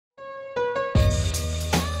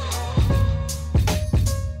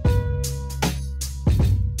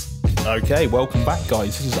Okay, welcome back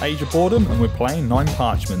guys, this is Age of Boredom and we're playing Nine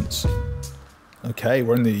Parchments. Okay,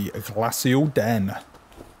 we're in the Glacial Den.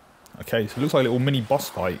 Okay, so it looks like a little mini boss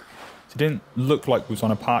fight. So it didn't look like we was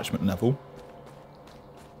on a parchment level.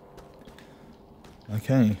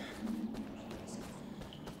 Okay.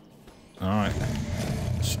 Alright.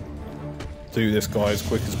 Let's do this guy as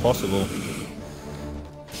quick as possible.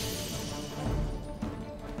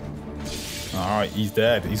 Alright, he's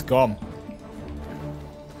dead, he's gone.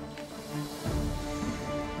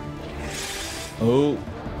 Oh,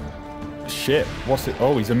 shit, what's it?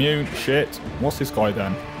 Oh, he's immune, shit. What's this guy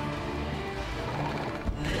then?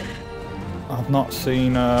 I've not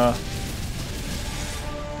seen, I've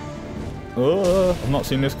not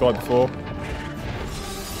seen this guy before.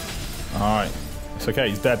 Alright, it's okay,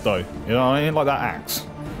 he's dead though. You know, I didn't like that axe.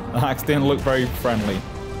 The axe didn't look very friendly.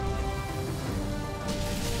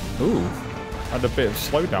 Ooh, had a bit of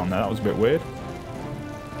slowdown there, that was a bit weird.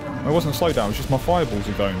 It wasn't slow down, it was just my fireballs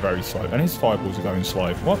are going very slow. And his fireballs are going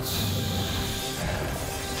slow. What?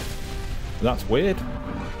 That's weird.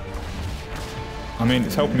 I mean,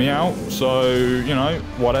 it's helping me out, so, you know,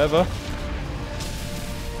 whatever.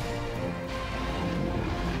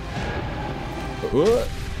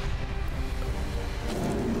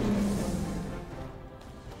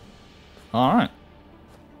 Alright.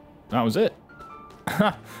 That was it.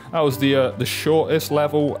 That was the shortest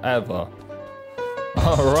level ever.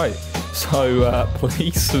 Alright, so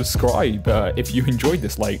please subscribe if you enjoyed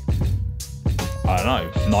this, like, I don't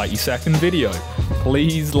know, 90-second video.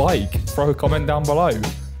 Please throw a comment down below.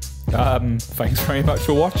 Thanks very much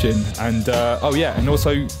for watching. And, oh yeah, and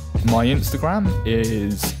also my Instagram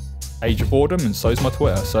is Age of Boredom and so is my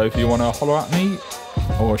Twitter. So if you want to holler at me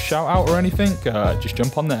or shout out or anything, just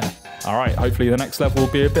jump on there. Alright, hopefully the next level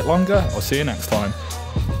will be a bit longer. I'll see you next time.